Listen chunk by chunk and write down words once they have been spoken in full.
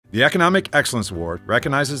The Economic Excellence Award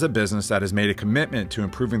recognizes a business that has made a commitment to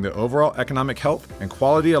improving the overall economic health and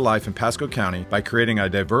quality of life in Pasco County by creating a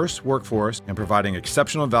diverse workforce and providing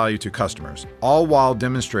exceptional value to customers, all while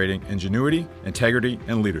demonstrating ingenuity, integrity,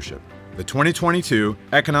 and leadership. The 2022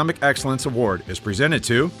 Economic Excellence Award is presented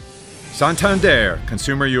to Santander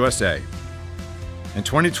Consumer USA. In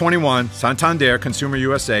 2021, Santander Consumer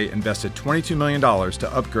USA invested $22 million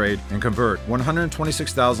to upgrade and convert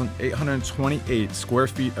 126,828 square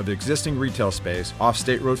feet of existing retail space off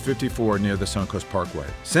State Road 54 near the Suncoast Parkway.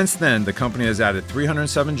 Since then, the company has added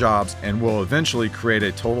 307 jobs and will eventually create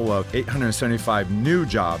a total of 875 new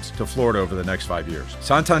jobs to Florida over the next 5 years.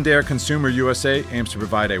 Santander Consumer USA aims to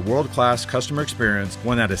provide a world-class customer experience,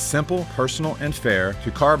 one that is simple, personal, and fair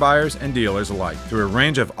to car buyers and dealers alike through a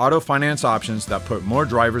range of auto finance options that put more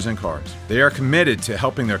drivers in cars. They are committed to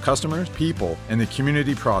helping their customers, people, and the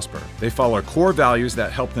community prosper. They follow core values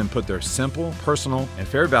that help them put their simple, personal, and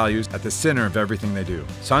fair values at the center of everything they do.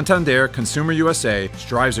 Santander Consumer USA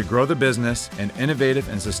strives to grow the business in innovative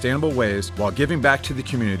and sustainable ways while giving back to the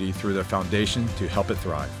community through their foundation to help it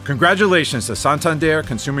thrive. Congratulations to Santander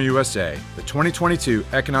Consumer USA, the 2022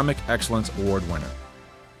 Economic Excellence Award winner.